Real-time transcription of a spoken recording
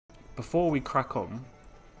before we crack on,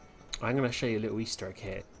 I'm going to show you a little Easter egg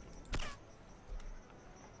here.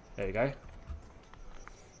 There you go.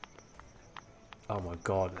 Oh my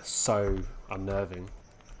god, that's so unnerving.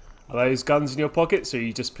 Are those guns in your pockets, or are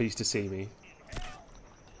you just pleased to see me?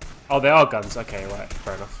 Oh, they are guns. Okay, right,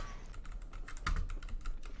 fair enough.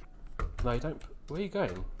 No, you don't. Where are you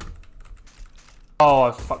going? Oh,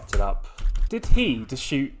 I fucked it up. Did he just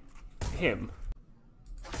shoot him?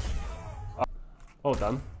 Oh, well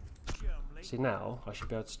done. See, now I should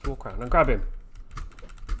be able to walk around and grab him.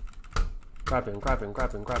 Grab him, grab him,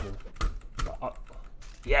 grab him, grab him.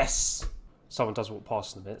 Yes! Someone does walk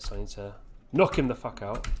past in a minute, so I need to knock him the fuck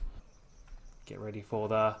out. Get ready for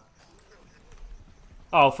the...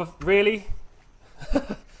 Oh, for really?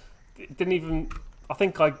 It didn't even... I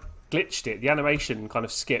think I glitched it. The animation kind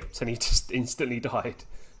of skipped and he just instantly died.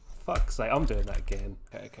 Fuck's sake, I'm doing that again.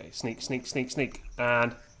 Okay, okay. Sneak, sneak, sneak, sneak.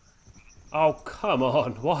 And... Oh, come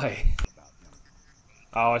on. Why?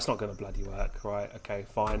 Oh, it's not going to bloody work. Right, okay,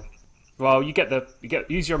 fine. Well,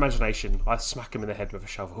 use your imagination. I smack him in the head with a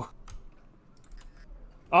shovel.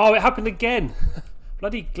 Oh, it happened again.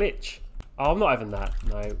 Bloody glitch. Oh, I'm not having that.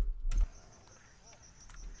 No.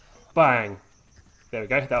 Bang. There we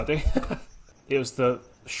go. That'll do. It was the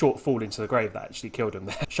short fall into the grave that actually killed him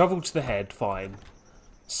there. Shovel to the head, fine.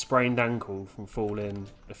 Sprained ankle from falling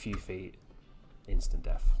a few feet. Instant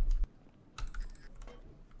death.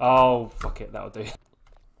 Oh, fuck it. That'll do.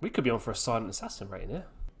 We could be on for a silent assassin rating here.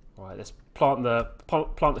 Right, let's plant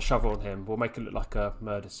the shovel on him. We'll make it look like a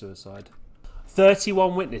murder-suicide.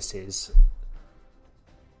 31 witnesses.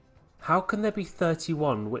 How can there be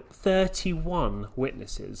 31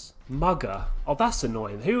 witnesses? Mugger. Oh, that's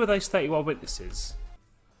annoying. Who are those 31 witnesses?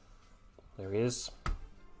 There he is.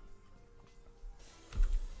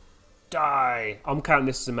 Die! I'm counting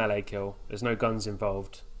this as a melee kill. There's no guns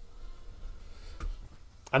involved.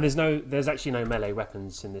 And there's actually no melee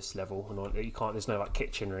weapons in this level. You can't. There's no like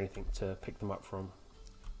kitchen or anything to pick them up from.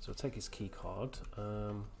 So we'll take his key card.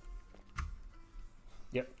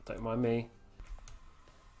 Yep, don't mind me.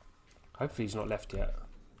 Hopefully he's not left yet.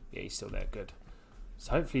 Yeah, he's still there. Good.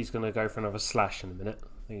 So hopefully he's going to go for another slash in a minute.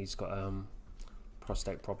 I think he's got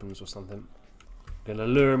prostate problems or something. Going to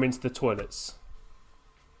lure him into the toilets.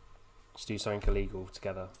 Let's do something illegal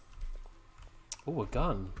together. Oh, a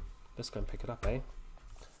gun. Let's go and pick it up, eh?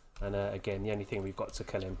 And again, the only thing we've got to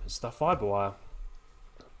kill him is the fibre wire.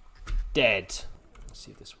 Dead. Let's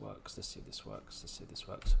see if this works. Let's see if this works. Let's see if this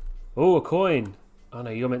works. Oh, a coin. Oh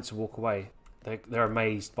no, you're meant to walk away. They're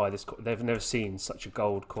amazed by this. They've never seen such a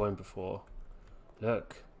gold coin before.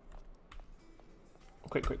 Look.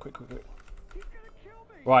 Quick, quick, quick, quick, quick.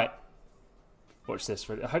 Right. Watch this.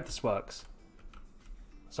 I hope this works.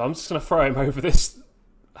 So I'm just going to throw him over this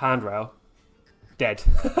handrail. Dead.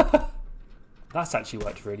 That's actually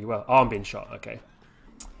worked really well. Oh, I'm being shot. Okay.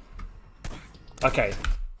 Okay.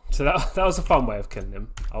 So that was a fun way of killing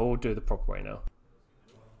him. I will do it the proper way now.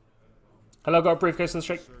 Hello, got a briefcase on the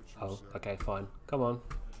street? Oh, okay, fine. Come on.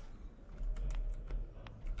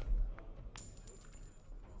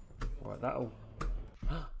 Right, that'll...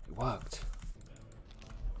 It worked.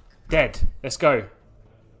 Dead. Let's go.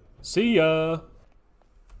 See ya.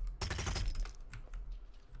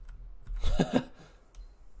 They're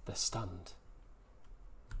stunned.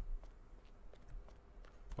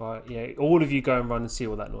 Right, yeah, all of you go and run and see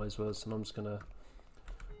what that noise was, and I'm just gonna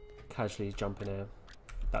casually jump in here.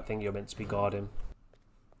 That thing you're meant to be guarding.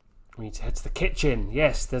 We need to head to the kitchen.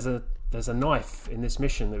 Yes, there's a knife in this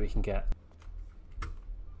mission that we can get.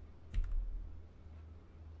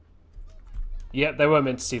 Yep, they weren't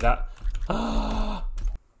meant to see that. Ah!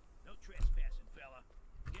 No trespassing, fella.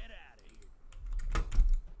 Get out of here.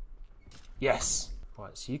 Yes.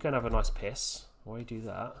 Right, so you go and have a nice piss. While you do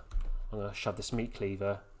that, I'm gonna shove this meat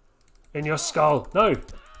cleaver in your skull. No.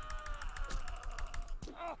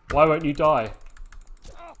 Why won't you die?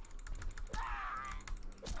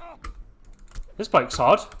 This bloke's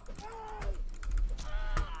hard.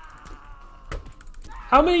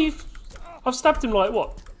 How many? I've stabbed him like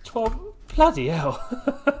what? 12? Bloody hell.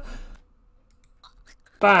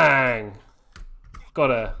 Bang.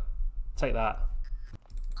 Gotta take that.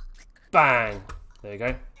 Bang. There you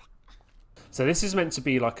go. So this is meant to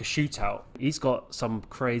be like a shootout. He's got some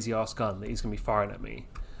crazy ass gun that he's going to be firing at me.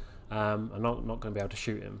 I'm not going to be able to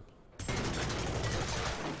shoot him.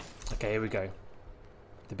 Okay, here we go.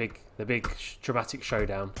 The big dramatic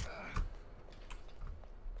showdown.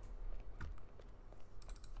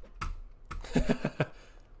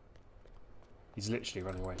 He's literally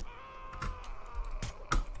running away.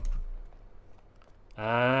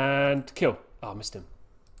 And kill. Oh, I missed him.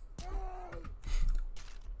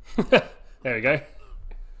 There we go.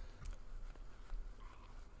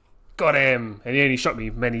 Got him! And he only shot me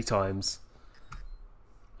many times.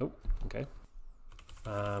 Oh, okay.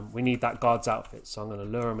 We need that guard's outfit, so I'm going to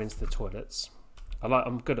lure him into the toilets.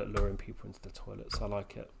 I'm good at luring people into the toilets. I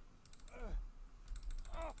like it.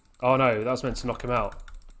 Oh no, that was meant to knock him out.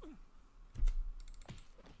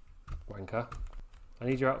 Wanker. I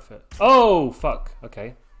need your outfit. Oh, fuck.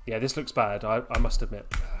 Okay. Yeah, this looks bad, I must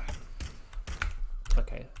admit.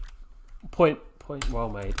 Okay. Point well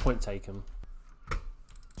made. Point taken.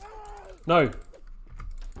 No.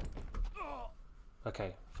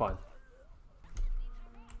 Okay, fine.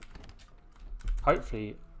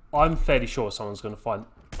 Hopefully, I'm fairly sure someone's going to find...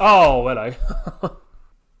 Oh, hello.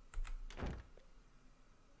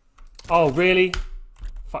 Oh, really?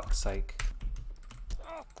 Fuck's sake.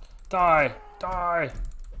 Die! Die!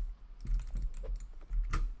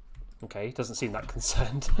 Okay, he doesn't seem that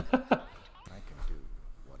concerned. I can do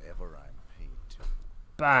whatever I'm paid to.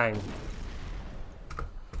 Bang!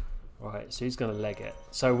 Right, so he's going to leg it.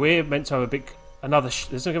 So we're meant to have a big... there's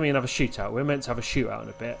not going to be another shootout. We're meant to have a shootout in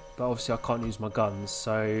a bit, but obviously I can't use my guns,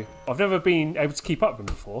 so... I've never been able to keep up with him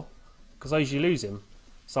before, because I usually lose him.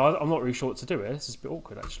 So I'm not really sure what to do here. This is a bit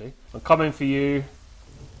awkward, actually. I'm coming for you.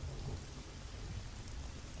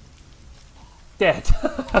 Dead.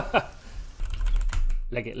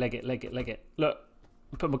 Leg it, leg it, leg it, leg it. Look,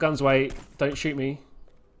 put my guns away. Don't shoot me.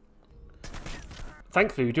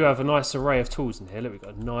 Thankfully, we do have a nice array of tools in here. Look, we've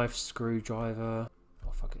got a knife, screwdriver.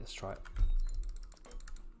 Oh, fuck it, let's try it.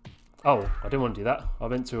 Oh, I didn't want to do that. I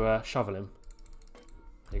meant to shovel him.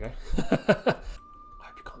 There you go. I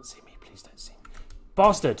hope you can't see me. Please don't see me.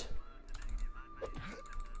 Bastard!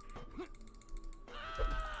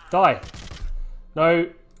 Die! No,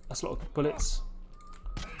 that's a lot of bullets.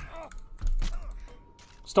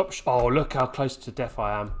 Stop! Oh, look how close to death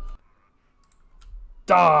I am.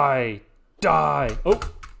 Die! Die! Oh!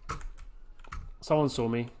 Someone saw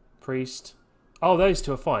me. Priest. Oh, those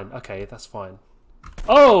two are fine. Okay, that's fine.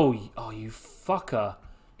 Oh! Oh, you fucker.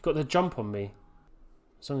 You got the jump on me.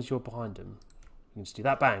 As long as you're behind him. You can just do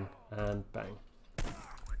that. Bang. And bang.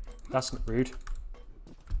 That's not rude.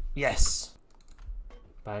 Yes!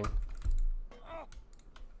 Bang.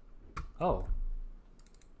 Oh.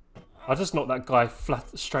 I just knocked that guy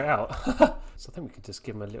flat straight out. So I think we could just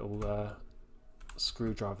give him a little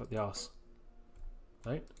screwdriver up the arse.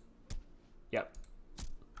 Right? Yep.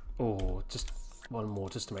 Oh, just one more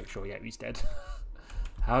just to make sure. Yeah, he's dead.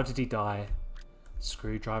 How did he die?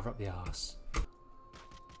 Screwdriver up the arse.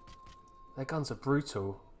 Their guns are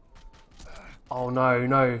brutal. Oh no,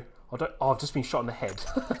 no. I've just been shot in the head.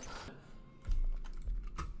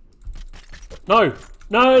 No!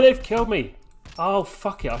 No, they've killed me! Oh,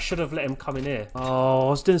 fuck it. I should have let him come in here. Oh, I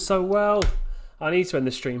was doing so well. I need to end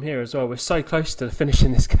the stream here as well. We're so close to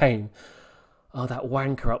finishing this game. Oh, that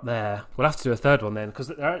wanker up there. We'll have to do a third one then, because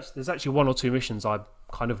there's actually one or two missions I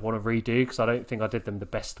kind of want to redo, because I don't think I did them the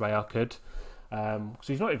best way I could. Because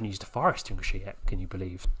we've not even used a fire extinguisher yet, can you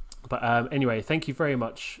believe? But anyway, thank you very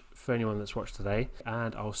much for anyone that's watched today,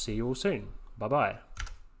 and I'll see you all soon. Bye-bye.